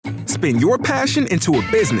Spin your passion into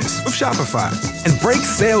a business with Shopify and break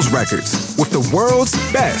sales records with the world's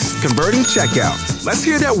best converting checkout. Let's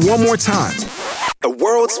hear that one more time. The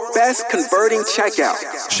world's best converting checkout.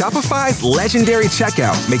 Shopify's legendary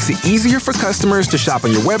checkout makes it easier for customers to shop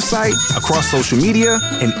on your website, across social media,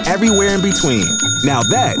 and everywhere in between. Now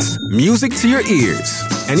that's music to your ears.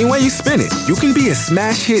 Any way you spin it, you can be a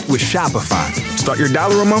smash hit with Shopify. Start your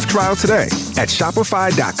 $1 a month trial today at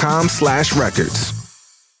shopify.com/records.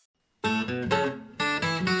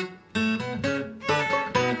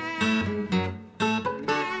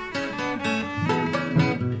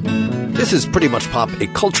 This is Pretty Much Pop, a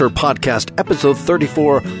culture podcast, episode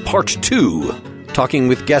 34, part 2. Talking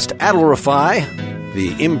with guest Adil Rifai,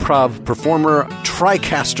 the improv performer,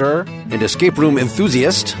 TriCaster, and escape room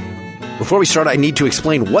enthusiast. Before we start, I need to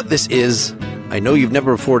explain what this is. I know you've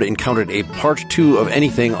never before encountered a part 2 of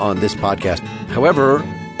anything on this podcast. However,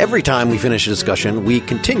 every time we finish a discussion, we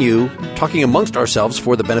continue talking amongst ourselves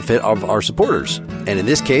for the benefit of our supporters. And in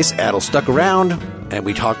this case, Adil stuck around, and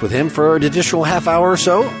we talked with him for an additional half hour or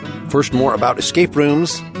so. First, more about escape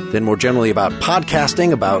rooms, then more generally about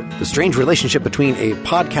podcasting, about the strange relationship between a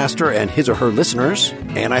podcaster and his or her listeners.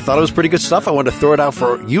 And I thought it was pretty good stuff. I wanted to throw it out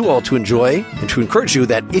for you all to enjoy and to encourage you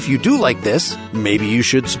that if you do like this, maybe you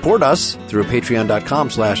should support us through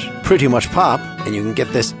patreon.com/prettymuchpop, and you can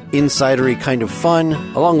get this insidery kind of fun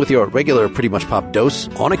along with your regular Pretty Much Pop dose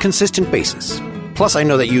on a consistent basis. Plus, I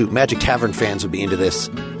know that you Magic Tavern fans would be into this.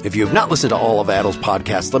 If you have not listened to all of Adil's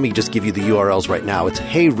podcasts, let me just give you the URLs right now. It's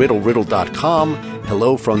heyriddleriddle.com,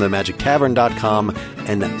 hellofromthemagictavern.com,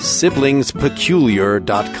 and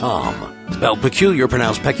siblingspeculiar.com. Spelled peculiar,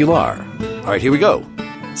 pronounced peculiar. All right, here we go.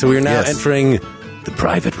 So we are now entering the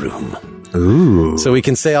private room. Ooh. So we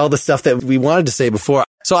can say all the stuff that we wanted to say before.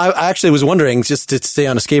 So I actually was wondering, just to stay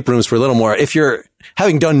on escape rooms for a little more, if you're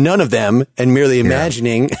having done none of them and merely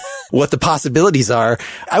imagining what the possibilities are,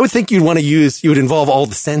 I would think you would involve all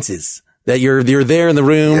the senses, that you're there in the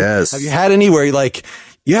room. Yes. Have you had any where you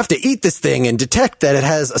have to eat this thing and detect that it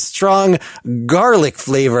has a strong garlic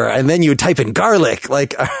flavor, and then you would type in garlic,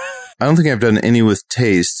 I don't think I've done any with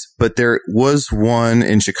taste, but there was one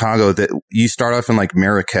in Chicago that you start off in like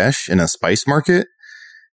Marrakesh in a spice market,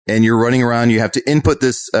 and you're running around. You have to input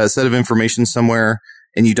this set of information somewhere,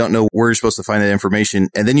 and you don't know where you're supposed to find that information.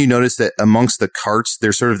 And then you notice that amongst the carts,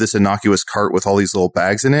 there's sort of this innocuous cart with all these little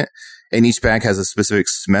bags in it, and each bag has a specific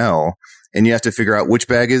smell. And you have to figure out which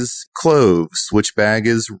bag is cloves, which bag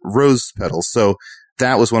is rose petals. So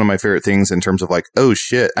that was one of my favorite things in terms of like, oh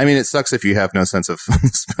shit. I mean, it sucks if you have no sense of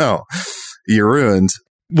smell. You're ruined.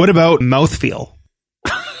 What about mouthfeel?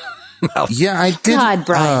 Yeah, I did. God,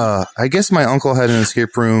 Brian. I guess my uncle had an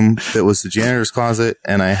escape room that was the janitor's closet,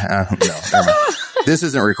 and no, never mind. This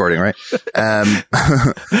isn't recording, right?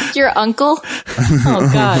 Your uncle? Oh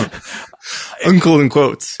God. Uncle in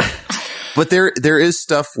quotes. But there is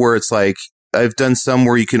stuff where it's like, I've done some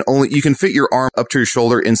where you can fit your arm up to your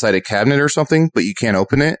shoulder inside a cabinet or something, but you can't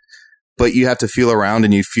open it. But you have to feel around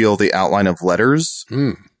and you feel the outline of letters.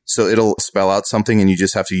 So it'll spell out something, and you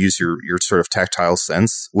just have to use your sort of tactile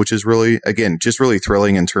sense, which is really, again, just really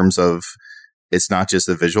thrilling in terms of it's not just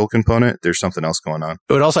a visual component. There's something else going on.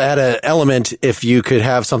 It would also add an element if you could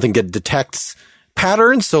have something that detects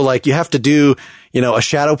patterns. So like you have to do, a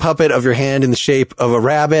shadow puppet of your hand in the shape of a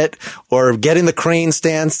rabbit, or getting the crane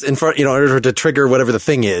stance in front, in order to trigger whatever the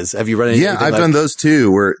thing is. Have you run anything? Yeah, I've done those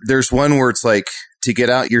too, where there's one where it's like, to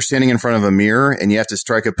get out, you're standing in front of a mirror and you have to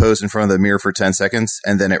strike a pose in front of the mirror for 10 seconds.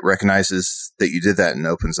 And then it recognizes that you did that and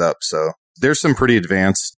opens up. So there's some pretty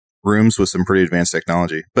advanced rooms with some pretty advanced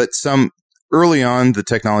technology, but early on, the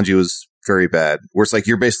technology was very bad, where it's like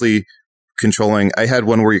you're basically controlling. I had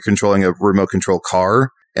one where you're controlling a remote control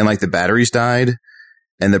car, and like the batteries died.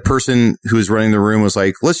 And the person who was running the room was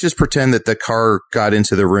like, let's just pretend that the car got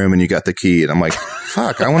into the room and you got the key. And I'm like,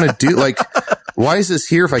 fuck, I want to do why is this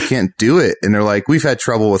here if I can't do it? And they're like, we've had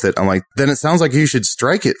trouble with it. I'm like, then it sounds like you should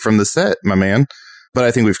strike it from the set, my man. But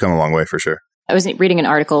I think we've come a long way for sure. I was reading an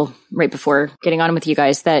article right before getting on with you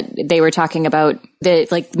guys that they were talking about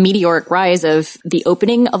the meteoric rise of the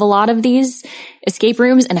opening of a lot of these escape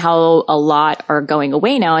rooms and how a lot are going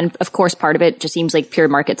away now. And of course, part of it just seems like pure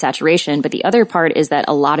market saturation. But the other part is that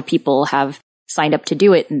a lot of people have signed up to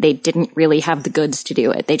do it and they didn't really have the goods to do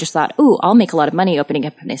it. They just thought, ooh, I'll make a lot of money opening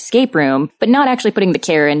up an escape room, but not actually putting the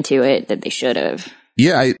care into it that they should have.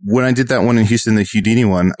 Yeah, when I did that one in Houston, the Houdini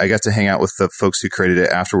one, I got to hang out with the folks who created it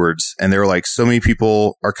afterwards. And they were like, so many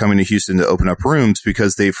people are coming to Houston to open up rooms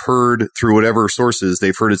because they've heard through whatever sources,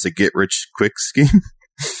 they've heard it's a get rich quick scheme.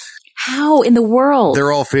 How in the world?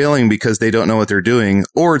 They're all failing because they don't know what they're doing.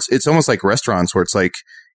 Or it's almost like restaurants where it's like,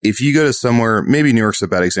 if you go to somewhere, maybe New York's a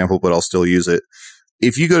bad example, but I'll still use it.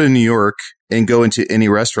 If you go to New York and go into any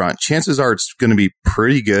restaurant, chances are it's going to be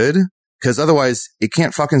pretty good, because otherwise it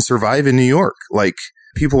can't fucking survive in New York. Like,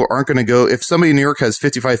 people aren't going to go. If somebody in New York has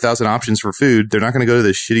 55,000 options for food, they're not going to go to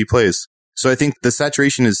this shitty place. So I think the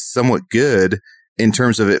saturation is somewhat good in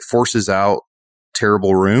terms of it forces out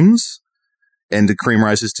terrible rooms and the cream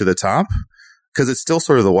rises to the top, because it's still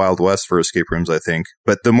sort of the Wild West for escape rooms, I think.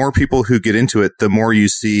 But the more people who get into it, the more you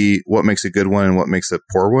see what makes a good one and what makes a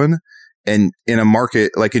poor one. And in a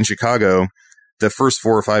market like in Chicago, the first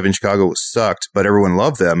 4 or 5 in Chicago sucked, but everyone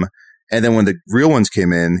loved them. And then when the real ones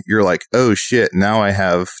came in, you're like, oh shit, now I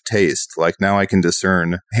have taste. Like, now I can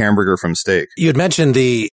discern hamburger from steak. You had mentioned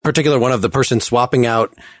the particular one of the person swapping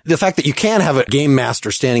out, the fact that you can have a game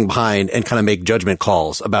master standing behind and kind of make judgment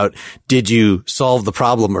calls about, did you solve the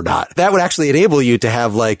problem or not? That would actually enable you to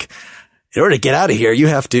have, like, in order to get out of here, you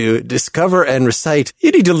have to discover and recite,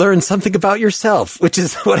 you need to learn something about yourself, which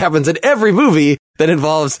is what happens in every movie that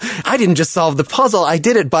involves, I didn't just solve the puzzle, I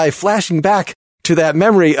did it by flashing back to that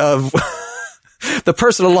memory of the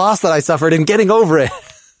personal loss that I suffered and getting over it.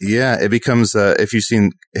 Yeah, it becomes, have you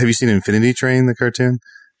seen Infinity Train, the cartoon?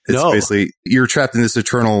 It's No. basically, you're trapped in this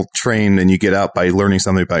eternal train and you get out by learning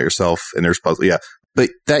something about yourself, and there's puzzle. Yeah. But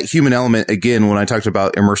that human element, again, when I talked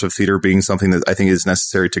about immersive theater being something that I think is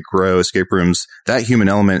necessary to grow escape rooms, that human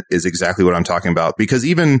element is exactly what I'm talking about. Because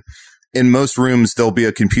even in most rooms, there'll be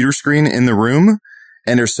a computer screen in the room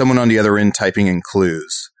and there's someone on the other end typing in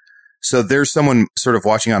clues. So there's someone sort of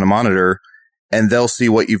watching on a monitor, and they'll see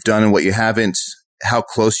what you've done and what you haven't, how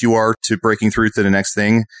close you are to breaking through to the next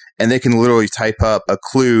thing. And they can literally type up a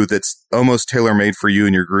clue that's almost tailor-made for you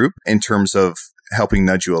and your group in terms of helping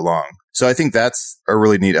nudge you along. So I think that's a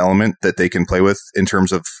really neat element that they can play with in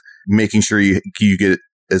terms of making sure you get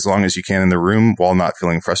as long as you can in the room while not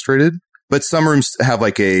feeling frustrated. But some rooms have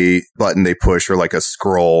like a button they push or like a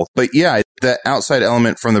scroll. But yeah, that outside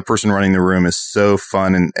element from the person running the room is so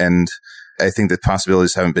fun. And I think that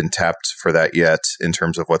possibilities haven't been tapped for that yet in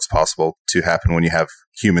terms of what's possible to happen when you have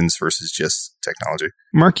humans versus just technology.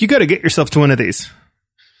 Mark, you got to get yourself to one of these.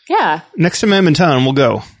 Yeah. Next time I'm in town, we'll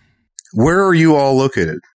go. Where are you all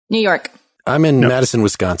located? New York. I'm in Madison,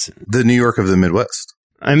 Wisconsin. The New York of the Midwest.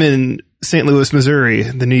 I'm in St. Louis, Missouri,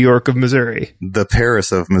 the New York of Missouri. The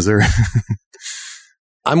Paris of Missouri.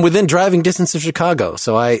 I'm within driving distance of Chicago,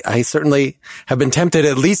 so I certainly have been tempted to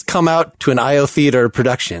at least come out to an IO Theater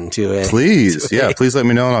production to Please. Please let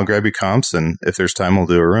me know and I'll grab you comps, and if there's time, we'll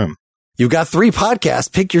do a room. You've got 3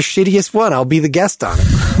 podcasts. Pick your shittiest one. I'll be the guest on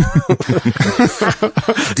it.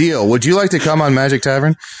 Deal. Would you like to come on Magic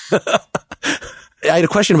Tavern? I had a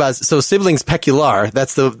question about, so Siblings Peculiar,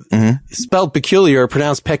 that's the spelled peculiar,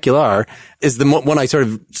 pronounced peculiar, is the one I sort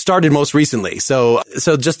of started most recently. So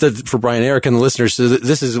just for Brian, Eric, and the listeners, so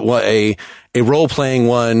this is what a role-playing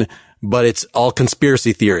one, but it's all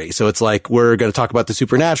conspiracy theory. So it's like, we're going to talk about the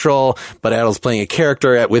supernatural, but Adel's playing a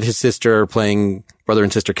character with his sister, playing brother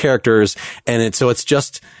and sister characters. And it's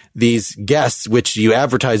just these guests, which you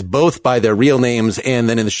advertise both by their real names and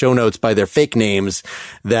then in the show notes by their fake names,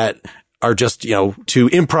 that are just, to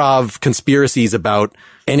improv conspiracies about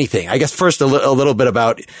anything. I guess first a little bit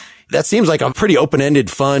about, that seems like a pretty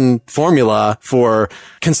open-ended, fun formula for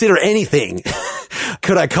consider anything.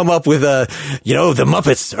 Could I come up with the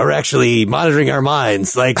Muppets are actually monitoring our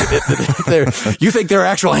minds? Like, you think there are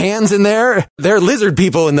actual hands in there? They're lizard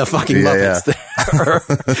people in the fucking Muppets.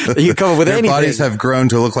 Yeah. You come up with Their anything. Bodies have grown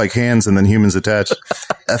to look like hands and then humans attached.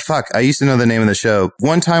 I used to know the name of the show.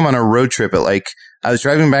 One time on a road trip I was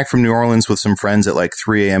driving back from New Orleans with some friends at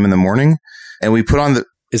 3 a.m. in the morning, and we put on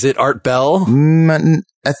Is it Art Bell?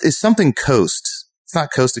 It's something Coast. It's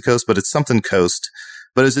not Coast to Coast, but it's something Coast.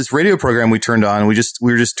 But it's this radio program we turned on. We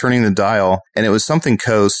were just turning the dial, and it was something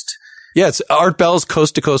Coast. Yeah, it's Art Bell's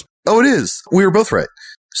Coast to Coast. Oh, it is. We were both right.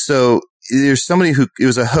 So there's somebody it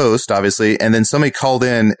was a host, obviously, and then somebody called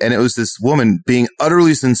in, and it was this woman being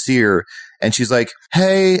utterly sincere. And she's like,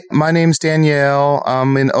 hey, my name's Danielle.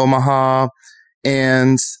 I'm in Omaha.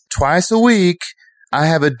 And twice a week, I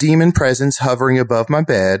have a demon presence hovering above my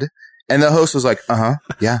bed. And the host was like,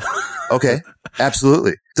 yeah, okay,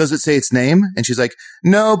 absolutely. Does it say its name? And she's like,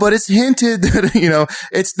 no, but it's hinted that,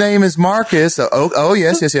 its name is Marcus. Oh,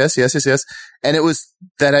 yes. And it was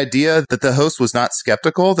that idea that the host was not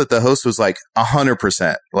skeptical, that the host was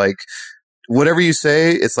 100%. Like, whatever you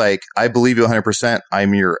say, it's like, I believe you 100%.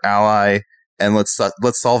 I'm your ally, and let's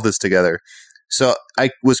solve this together. So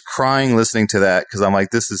I was crying listening to that because I'm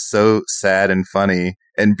like, this is so sad and funny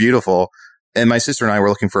and beautiful. And my sister and I were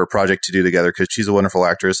looking for a project to do together because she's a wonderful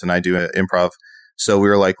actress and I do improv. So we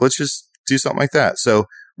were like, let's just do something like that. So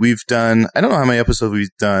We've done, I don't know how many episodes we've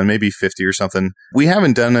done, maybe 50 or something. We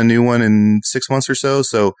haven't done a new one in 6 months or so.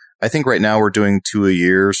 So I think right now we're doing 2 a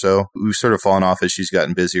year or so. We've sort of fallen off as she's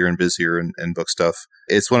gotten busier and busier and book stuff.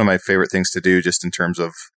 It's one of my favorite things to do, just in terms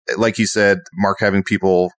of, like you said, Mark, having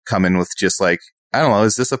people come in with just like, I don't know,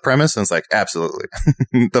 is this a premise? And it's like, absolutely.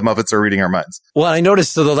 The Muppets are reading our minds. Well, I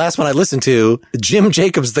noticed, so the last one I listened to, Jim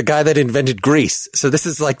Jacobs, the guy that invented Grease. So this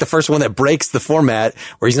is like the first one that breaks the format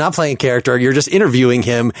where he's not playing character. You're just interviewing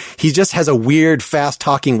him. He just has a weird, fast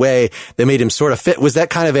talking way that made him sort of fit. Was that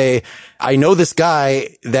kind of a, I know this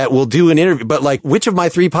guy that will do an interview, but like, which of my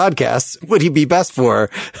 3 podcasts would he be best for?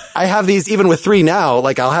 I have these, even with 3 now,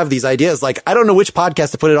 like I'll have these ideas. Like, I don't know which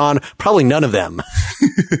podcast to put it on. Probably none of them.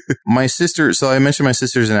 My sister, so I mentioned my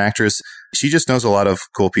sister's an actress. She just knows a lot of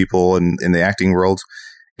cool people in the acting world.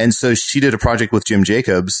 And so she did a project with Jim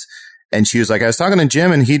Jacobs, and she was like, I was talking to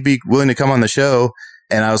Jim and he'd be willing to come on the show.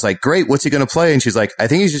 And I was like, great, what's he going to play? And she's like, I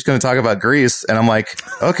think he's just going to talk about Grease. And I'm like,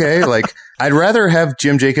 okay, like I'd rather have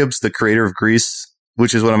Jim Jacobs, the creator of Grease,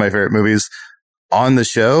 which is one of my favorite movies, on the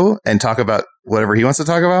show and talk about whatever he wants to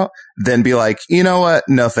talk about, than be like, you know what?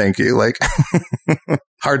 No, thank you. Like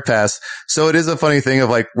hard pass. So it is a funny thing of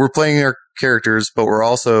like, we're playing our characters, but we're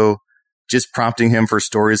also just prompting him for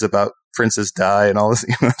stories about Princess Di and all this.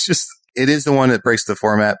 You know, it's just, it is the one that breaks the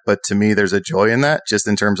format. But to me, there's a joy in that, just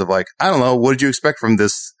in terms of like, I don't know, what did you expect from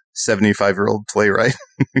this 75-year-old playwright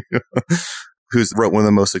who's wrote one of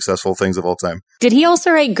the most successful things of all time? Did he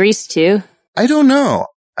also write Grease too? I don't know.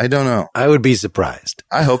 I would be surprised.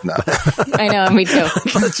 I hope not. I know, me too.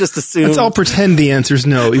 Let's just assume. Let's all pretend the answer's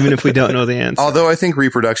no, even if we don't know the answer. Although I think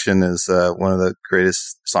Reproduction is one of the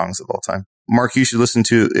greatest songs of all time. Mark, you should listen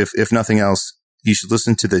to, if nothing else, you should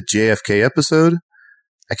listen to the JFK episode.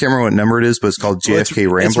 I can't remember what number it is, but it's called JFK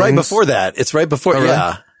Ramblings. It's right before that. It's right before, oh, yeah.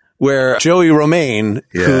 Right? Where Joey Romaine,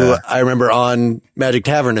 who I remember on Magic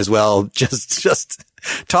Tavern as well, just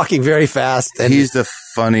talking very fast. And he's the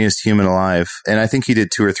funniest human alive. And I think he did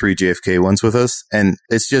 2 or 3 JFK ones with us. And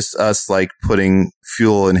it's just us like putting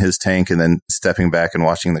fuel in his tank and then stepping back and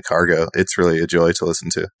watching the car go. It's really a joy to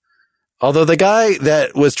listen to. Although the guy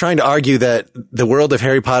that was trying to argue that the world of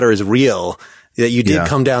Harry Potter is real, that you did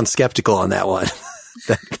come down skeptical on that one.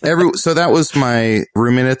 So that was my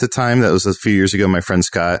roommate at the time. That was a few years ago, my friend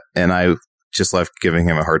Scott, and I just left giving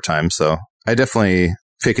him a hard time. So I definitely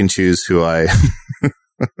pick and choose who I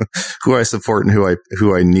who I support and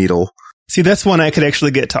who I needle. See, that's one I could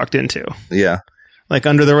actually get talked into. Yeah. Like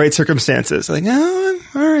under the right circumstances. Like, oh,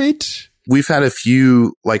 all right. We've had a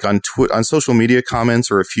few like on social media comments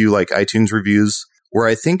or a few like iTunes reviews where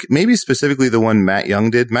I think maybe specifically the one Matt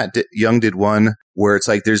Young did. Young did one where it's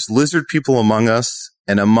like there's lizard people among us,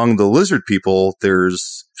 and among the lizard people,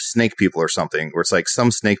 there's snake people or something, where it's like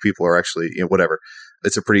some snake people are actually, you know, whatever.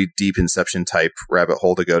 It's a pretty deep Inception type rabbit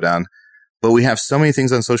hole to go down. But we have so many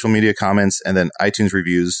things on social media comments and then iTunes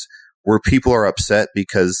reviews where people are upset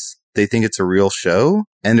because they think it's a real show.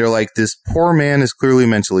 And they're like, this poor man is clearly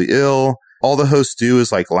mentally ill. All the hosts do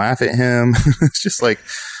is like laugh at him. It's just like,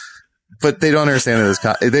 but they don't understand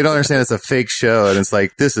that they don't understand it's a fake show. And it's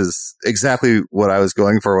like, this is exactly what I was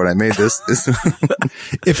going for when I made this.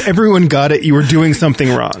 If everyone got it, you were doing something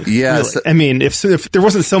wrong. Yes. Really. I mean, if there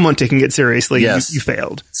wasn't someone taking it seriously, you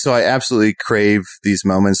failed. So I absolutely crave these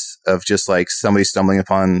moments of just like somebody stumbling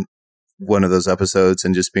upon one of those episodes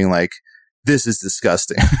and just being like, this is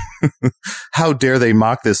disgusting. How dare they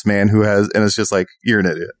mock this man who has, and it's just like, you're an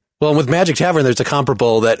idiot. Well, with Magic Tavern, there's a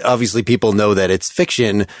comparable that obviously people know that it's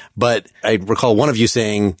fiction, but I recall one of you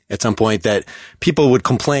saying at some point that people would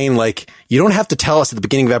complain like, you don't have to tell us at the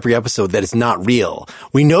beginning of every episode that it's not real.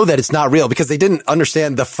 We know that it's not real because they didn't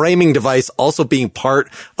understand the framing device also being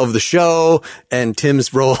part of the show and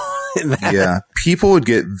Tim's role in that. Yeah. People would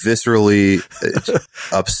get viscerally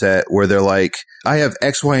upset where they're like, I have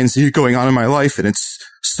X, Y, and Z going on in my life and it's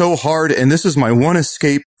so hard and this is my one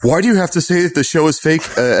escape. Why do you have to say that the show is fake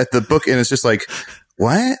at the book? And it's just like,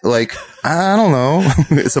 what? Like, I don't know.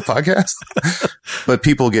 It's a podcast. But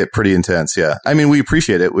people get pretty intense. Yeah. I mean, we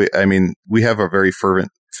appreciate it. We have a very fervent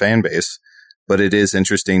fan base, but it is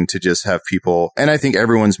interesting to just have people. And I think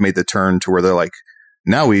everyone's made the turn to where they're like,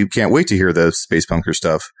 now we can't wait to hear the Space Bunker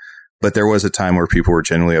stuff. But there was a time where people were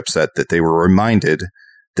genuinely upset that they were reminded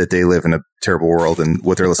that they live in a terrible world and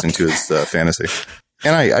what they're listening to is fantasy.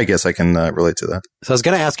 And I guess I can relate to that. So I was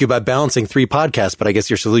going to ask you about balancing 3 podcasts, but I guess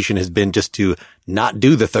your solution has been just to not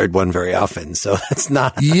do the third one very often. So that's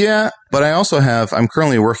not. Yeah. But I'm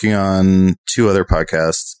currently working on 2 other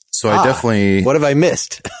podcasts. So I definitely. What have I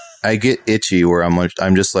missed? I get itchy where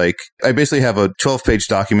I'm just like, I basically have a 12-page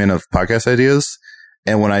document of podcast ideas.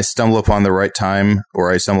 And when I stumble upon the right time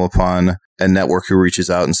or I stumble upon a network who reaches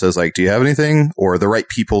out and says like, do you have anything, or the right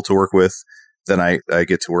people to work with, then I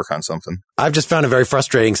get to work on something. I've just found it very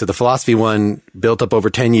frustrating. So the philosophy one built up over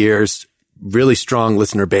 10 years, really strong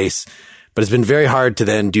listener base, but it's been very hard to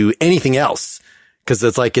then do anything else. Cause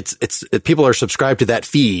it's like, it's people are subscribed to that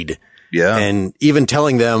feed. Yeah. And even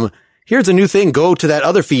telling them, here's a new thing, go to that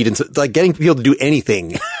other feed. And so, like getting people to do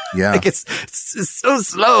anything. Yeah. Like it's so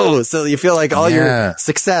slow. So you feel like all your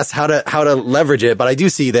success, how to leverage it. But I do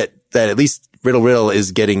see that at least Riddle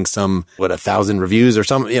is getting some, 1,000 reviews or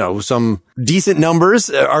some decent numbers.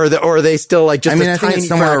 Or are they still like just, I think it's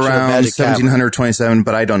somewhere around 1,727,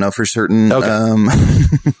 but I don't know for certain. Okay.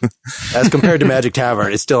 As compared to Magic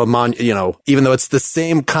Tavern, it's still even though it's the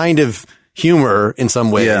same kind of humor in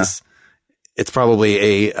some ways, it's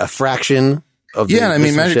probably a fraction of the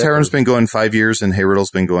Magic Tavern's been going 5 years and Hey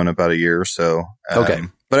Riddle's been going about a year. So, okay.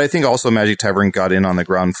 But I think also Magic Tavern got in on the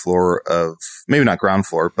ground floor of, maybe not ground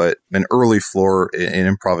floor, but an early floor in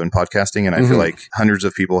improv and podcasting. And I feel like hundreds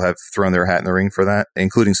of people have thrown their hat in the ring for that,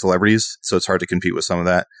 including celebrities. So it's hard to compete with some of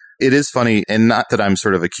that. It is funny, and not that I'm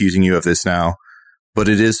sort of accusing you of this now, but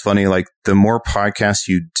it is funny, like the more podcasts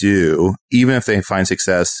you do, even if they find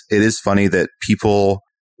success, it is funny that people,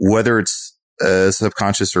 whether it's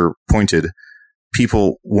subconscious or pointed,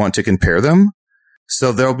 people want to compare them.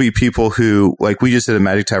 So there'll be people who, like, we just did a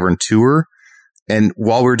Magic Tavern tour, and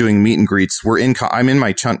while we're doing meet and greets, I'm in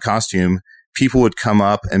my Chunt costume. People would come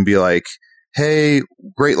up and be like, hey,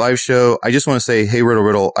 great live show. I just want to say, hey,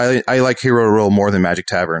 Riddle. I like Hey Riddle more than Magic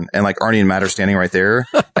Tavern. And like Arnie and Matt are standing right there.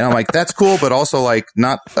 And I'm like, that's cool, but also like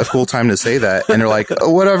not a cool time to say that. And they're like,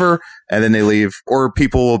 oh, whatever. And then they leave. Or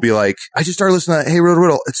people will be like, I just started listening to Hey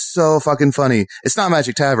Riddle. It's so fucking funny. It's not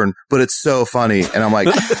Magic Tavern, but it's so funny. And I'm like,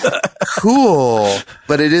 cool.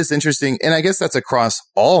 But it is interesting. And I guess that's across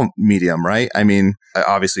all medium, right? I mean,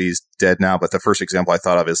 obviously he's dead now, but the first example I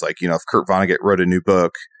thought of is like, if Kurt Vonnegut wrote a new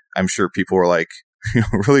book, I'm sure people were like,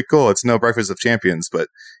 really cool. It's no Breakfast of Champions, but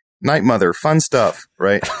Night Mother, fun stuff,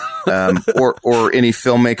 right? Or any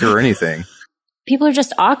filmmaker or anything. People are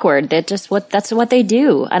just awkward. That's what they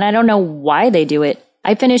do. And I don't know why they do it.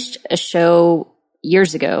 I finished a show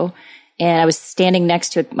years ago and I was standing next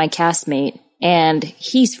to my castmate and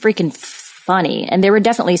he's freaking funny. And there were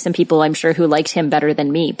definitely some people I'm sure who liked him better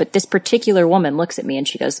than me. But this particular woman looks at me and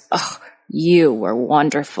she goes, oh, you were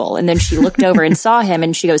wonderful. And then she looked over and saw him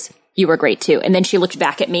and she goes, you were great too. And then she looked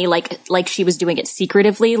back at me like she was doing it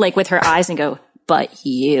secretively, like with her eyes, and go, but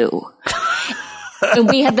you. And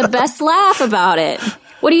we had the best laugh about it.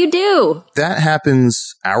 What do you do? That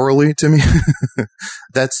happens hourly to me.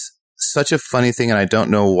 That's such a funny thing. And I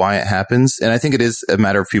don't know why it happens. And I think it is a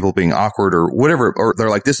matter of people being awkward or whatever, or they're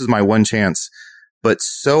like, this is my one chance. But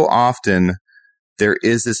so often there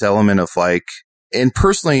is this element of like, and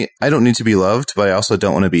personally, I don't need to be loved, but I also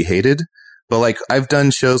don't want to be hated. But like, I've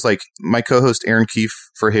done shows like my co-host Erin Keefe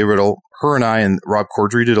for Hey Riddle, her and I and Rob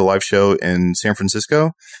Corddry did a live show in San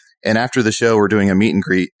Francisco. And after the show, we're doing a meet and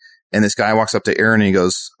greet. And this guy walks up to Erin and he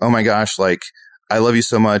goes, oh my gosh, like, I love you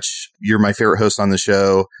so much. You're my favorite host on the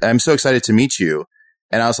show. I'm so excited to meet you.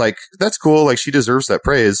 And I was like, that's cool. Like, she deserves that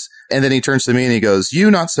praise. And then he turns to me and he goes,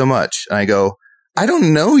 you not so much. And I go, I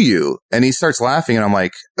don't know you. And he starts laughing and I'm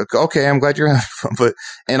like, okay, I'm glad you're having fun.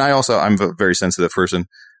 And I'm a very sensitive person,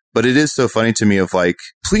 but it is so funny to me of like,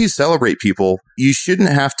 please celebrate people. You shouldn't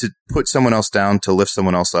have to put someone else down to lift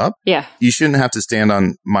someone else up. Yeah. You shouldn't have to stand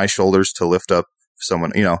on my shoulders to lift up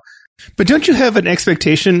someone, But don't you have an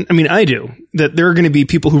expectation? I mean, I do, that there are going to be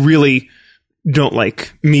people who really don't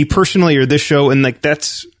like me personally or this show. And like,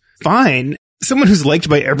 that's fine. Someone who's liked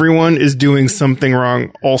by everyone is doing something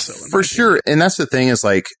wrong also. For sure. And that's the thing is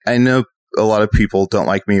like, I know a lot of people don't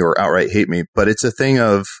like me or outright hate me, but it's a thing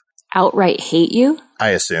of outright hate you. I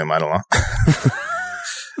assume. I don't know.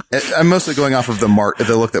 I'm mostly going off of the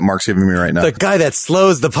look that Mark's giving me right now. The guy that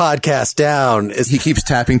slows the podcast down he keeps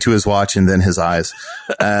tapping to his watch and then his eyes.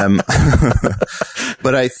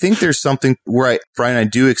 But I think there's something where Brian, I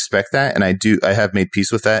do expect that. And I have made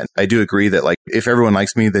peace with that. I do agree that like, if everyone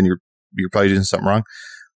likes me, then you're probably doing something wrong.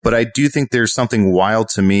 But I do think there's something wild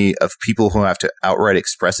to me of people who have to outright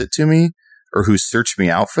express it to me or who search me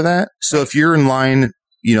out for that. So if you're in line,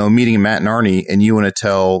 meeting Matt and Arnie and you want to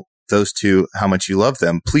tell those two how much you love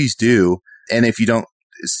them, please do. And if you don't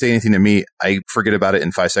say anything to me, I forget about it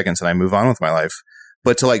in 5 seconds and I move on with my life.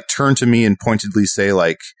 But to like turn to me and pointedly say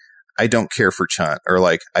like, I don't care for Chunt or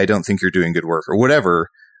like, I don't think you're doing good work or whatever,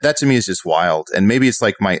 that to me is just wild. And maybe it's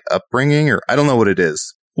like my upbringing or I don't know what it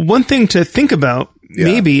is. One thing to think about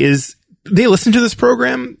maybe is they listen to this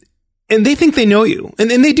program And they think they know you.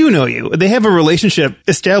 And they do know you. They have a relationship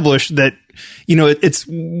established that, it's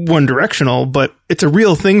one directional, but it's a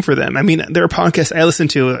real thing for them. I mean, there are podcasts I listen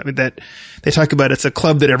to that they talk about it's a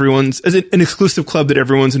club that an exclusive club that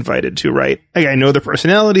everyone's invited to, right? I know their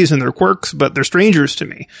personalities and their quirks, but they're strangers to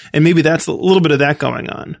me. And maybe that's a little bit of that going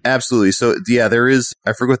on. Absolutely. So yeah, there is,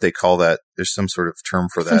 I forget what they call that. There's some sort of term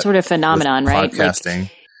for that. Some sort of phenomenon, right? Podcasting.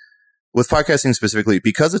 With podcasting specifically,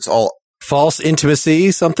 because it's all false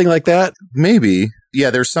intimacy, something like that? Maybe. Yeah,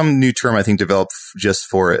 there's some new term I think developed just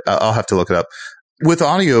for it. I'll have to look it up. With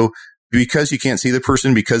audio, because you can't see the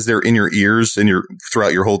person, because they're in your ears and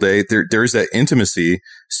throughout your whole day, there's that intimacy.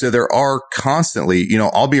 So there are constantly,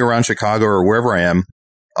 I'll be around Chicago or wherever I am.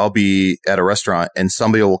 I'll be at a restaurant and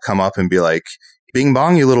somebody will come up and be like, "Bing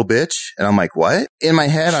bong, you little bitch." And I'm like, "What?" In my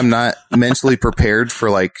head, I'm not mentally prepared for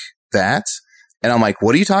like that. And I'm like,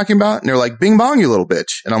 "What are you talking about?" And they're like, "Bing bong, you little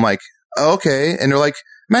bitch." And I'm like, "Oh, okay." And they're like,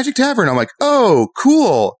 "Magic Tavern." I'm like, "Oh,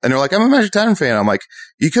 cool." And they're like, "I'm a Magic Tavern fan." I'm like,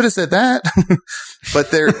 "You could have said that." But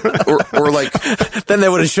they're, or like, then they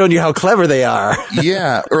would have shown you how clever they are.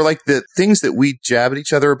 Yeah. Or like the things that we jab at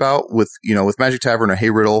each other about with Magic Tavern or Hey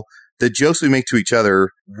Riddle, the jokes we make to each other,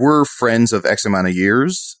 we're friends of X amount of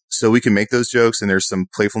years. So we can make those jokes and there's some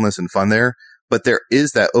playfulness and fun there. But there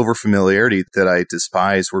is that overfamiliarity that I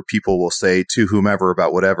despise where people will say to whomever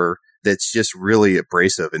about whatever that's just really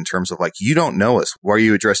abrasive in terms of like, you don't know us. Why are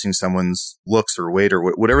you addressing someone's looks or weight or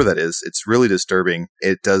whatever that is? It's really disturbing.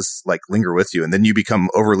 It does like linger with you. And then you become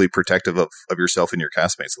overly protective of yourself and your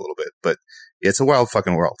castmates a little bit. But it's a wild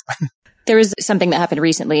fucking world. There was something that happened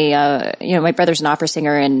recently. My brother's an opera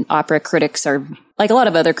singer and opera critics are like a lot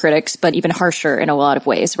of other critics, but even harsher in a lot of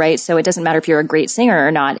ways, right? So it doesn't matter if you're a great singer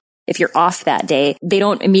or not. If you're off that day, they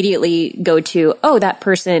don't immediately go to, oh, that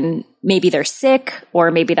person, maybe they're sick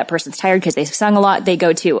or maybe that person's tired because they've sung a lot. They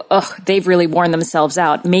go to, oh, they've really worn themselves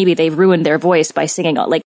out. Maybe they've ruined their voice by singing.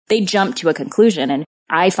 Like they jump to a conclusion. And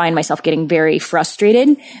I find myself getting very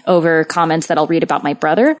frustrated over comments that I'll read about my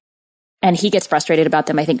brother. And he gets frustrated about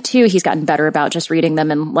them, I think, too. He's gotten better about just reading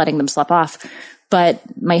them and letting them slip off. But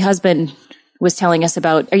my husband was telling us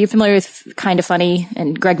about, are you familiar with Kind of Funny?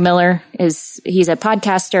 And Greg Miller he's a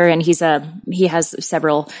podcaster and he has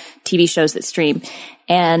several TV shows that stream.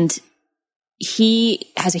 And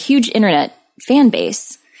he has a huge internet fan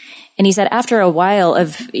base. And he said after a while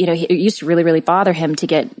it used to really, really bother him to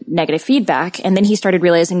get negative feedback. And then he started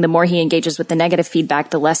realizing the more he engages with the negative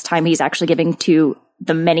feedback, the less time he's actually giving to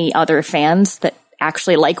the many other fans that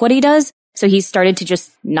actually like what he does. So he started to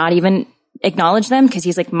just not even acknowledge them because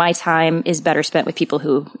he's like, my time is better spent with people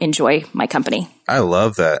who enjoy my company. I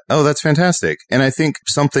love that. Oh, that's fantastic. And I think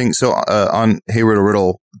on Hey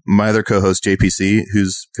Riddle, my other co-host JPC,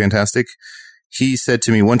 who's fantastic, he said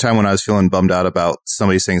to me one time when I was feeling bummed out about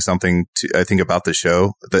somebody saying something I think about the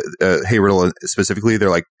show, Hey Riddle specifically, they're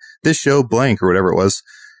like, this show blank or whatever it was.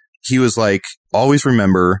 He was like, always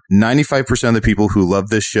remember 95% of the people who love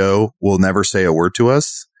this show will never say a word to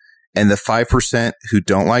us. And the 5% who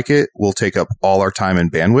don't like it will take up all our time and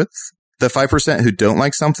bandwidth. The 5% who don't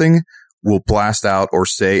like something will blast out or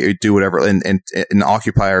say or do whatever and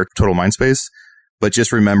occupy our total mind space. But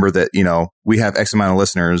just remember that, we have X amount of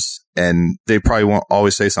listeners and they probably won't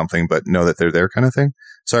always say something, but know that they're there kind of thing.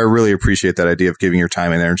 So I really appreciate that idea of giving your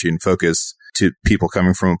time and energy and focus to people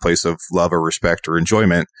coming from a place of love or respect or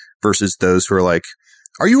enjoyment versus those who are like,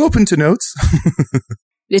 are you open to notes?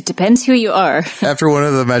 It depends who you are. After one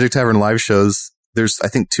of the Magic Tavern live shows, there's, I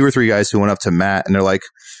think, 2 or 3 guys who went up to Matt and they're like,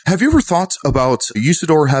 have you ever thought about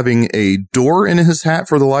Usador having a door in his hat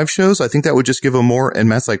for the live shows? I think that would just give him more. And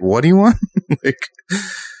Matt's like, what do you want?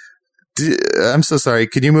 I'm so sorry.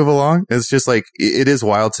 Can you move along? It's just like, it is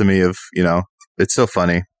wild to me it's so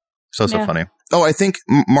funny. So funny. Oh, I think,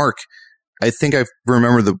 Mark, I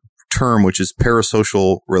remember the term, which is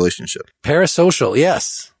parasocial relationship. Parasocial,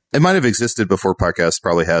 yes. It might have existed before podcasts,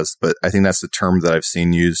 probably has, but I think that's the term that I've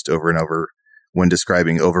seen used over and over when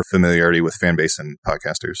describing overfamiliarity with fan base and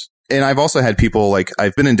podcasters. And I've also had people like,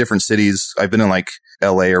 I've been in different cities. I've been in like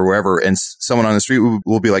LA or wherever, and someone on the street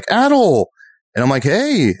will be like, Adel. And I'm like,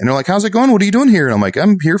 hey. And they're like, how's it going? What are you doing here? And I'm like,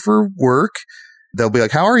 I'm here for work. They'll be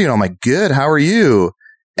like, how are you? And I'm like, good. How are you?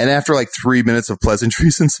 And after like 3 minutes of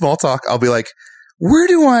pleasantries and small talk, I'll be like, where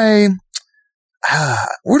do I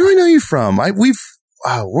know you from?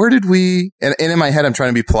 Where did we? And in my head, I'm trying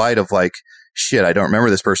to be polite of like, shit, I don't remember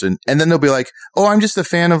this person. And then they'll be like, oh, I'm just a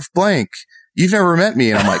fan of blank. You've never met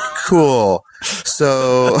me. And I'm like, cool.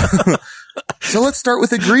 So let's start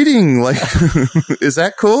with a greeting. Like, is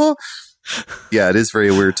that cool? Yeah, it is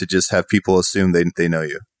very weird to just have people assume they know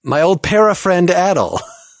you. My old para friend Adel.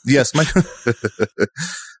 Yes.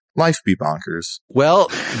 life be bonkers. Well,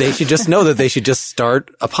 they should just know that they should just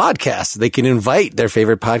start a podcast. They can invite their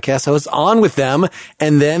favorite podcast hosts on with them.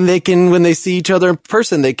 And then they can, when they see each other in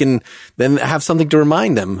person, they can then have something to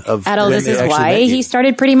remind them of. Adel, this is why he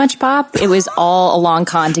started Pretty Much Pop. It was all a long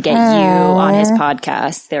con to get you on his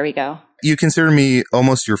podcast. There we go. You consider me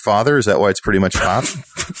almost your father? Is that why it's Pretty Much Pop?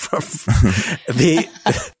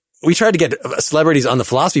 We tried to get celebrities on the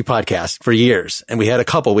Philosophy podcast for years, and we had a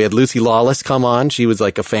couple. We had Lucy Lawless come on. She was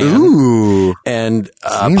like a fan. Ooh. And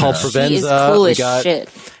Paul Provenza. She is cool as shit.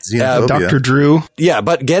 Dr. Drew. Yeah,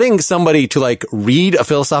 but getting somebody to like read a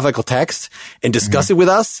philosophical text and discuss it with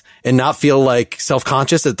us and not feel like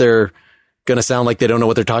self-conscious that they're going to sound like they don't know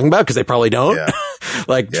what they're talking about, because they probably don't. Yeah.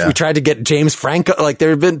 We tried to get James Franco. Like,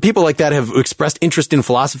 there have been people like that have expressed interest in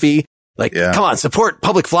philosophy. Like, come on, support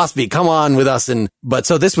public philosophy. Come on with us. But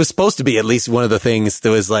so this was supposed to be at least one of the things that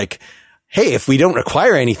was like, hey, if we don't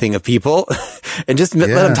require anything of people and just let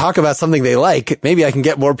them talk about something they like, maybe I can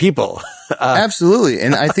get more people. Absolutely.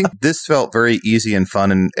 And I think this felt very easy and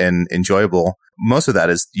fun and enjoyable. Most of that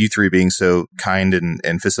is you three being so kind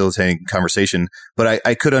and facilitating conversation. But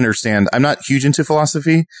I could understand, I'm not huge into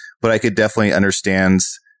philosophy, but I could definitely understand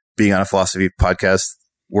being on a philosophy podcast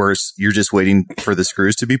where you're just waiting for the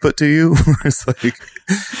screws to be put to you. It's like,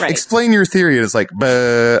 explain your theory. And it's like,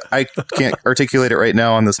 but I can't articulate it right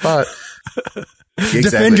now on the spot. Exactly.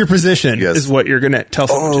 Defend your position is what you're going to tell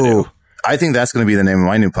someone to do. I think that's going to be the name of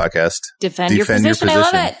my new podcast. Defend your position. I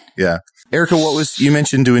love it. Yeah. Erica, you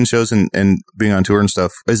mentioned doing shows and being on tour and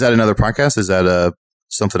stuff. Is that another podcast? Is that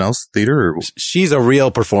something else? Theater? Or? She's a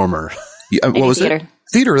real performer. Yeah, what was theater. It?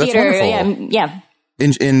 Theater. That's wonderful. Yeah.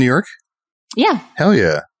 In New York? Yeah. Hell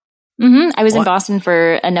yeah. Mm-hmm. I was in Boston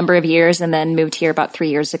for a number of years and then moved here about 3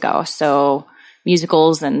 years ago. So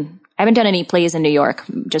musicals, and I haven't done any plays in New York,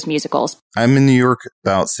 just musicals. I'm in New York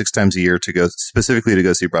about 6 times a year specifically to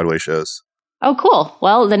go see Broadway shows. Oh, cool.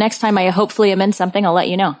 Well, the next time I hopefully am in something, I'll let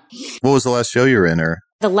you know. What was the last show you were in? Or?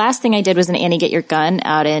 The last thing I did was an Annie Get Your Gun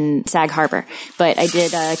out in Sag Harbor, but I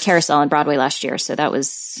did Carousel on Broadway last year. So that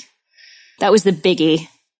was the biggie.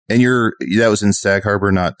 And that was in Sag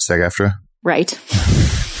Harbor, not SAG-AFTRA? Right.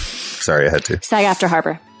 Sorry, I had to. SAG-AFTRA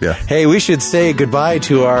Harbor. Yeah. Hey, we should say goodbye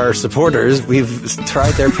to our supporters. We've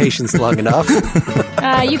tried their patience long enough.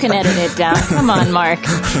 You can edit it down. Come on, Mark.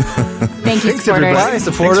 Thank you, Thanks, supporters. Everybody.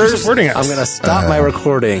 Supporters. Thanks for supporting us. I'm going to stop my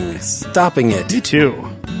recording. Stopping it. Me too.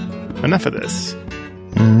 Enough of this.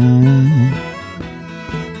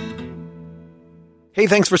 Hey,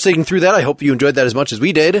 thanks for sitting through that. I hope you enjoyed that as much as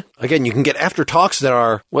we did. Again, you can get after talks that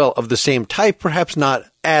are, well, of the same type, perhaps not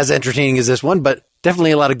as entertaining as this one, but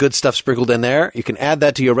definitely a lot of good stuff sprinkled in there. You can add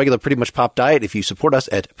that to your regular Pretty Much Pop diet if you support us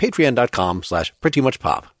at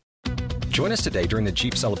patreon.com/prettymuchpop. Join us today during the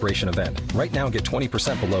Jeep Celebration event. Right now, get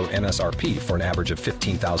 20% below MSRP for an average of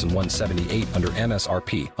 $15,178 under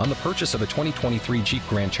MSRP on the purchase of a 2023 Jeep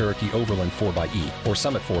Grand Cherokee Overland 4xE or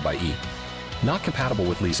Summit 4xE. Not compatible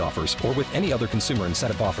with lease offers or with any other consumer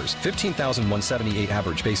incentive offers. $15,178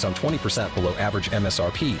 average based on 20% below average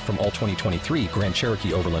MSRP from all 2023 Grand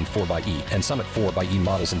Cherokee Overland 4xE and Summit 4xE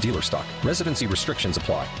models in dealer stock. Residency restrictions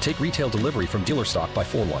apply. Take retail delivery from dealer stock by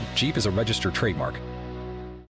 4/1. Jeep is a registered trademark.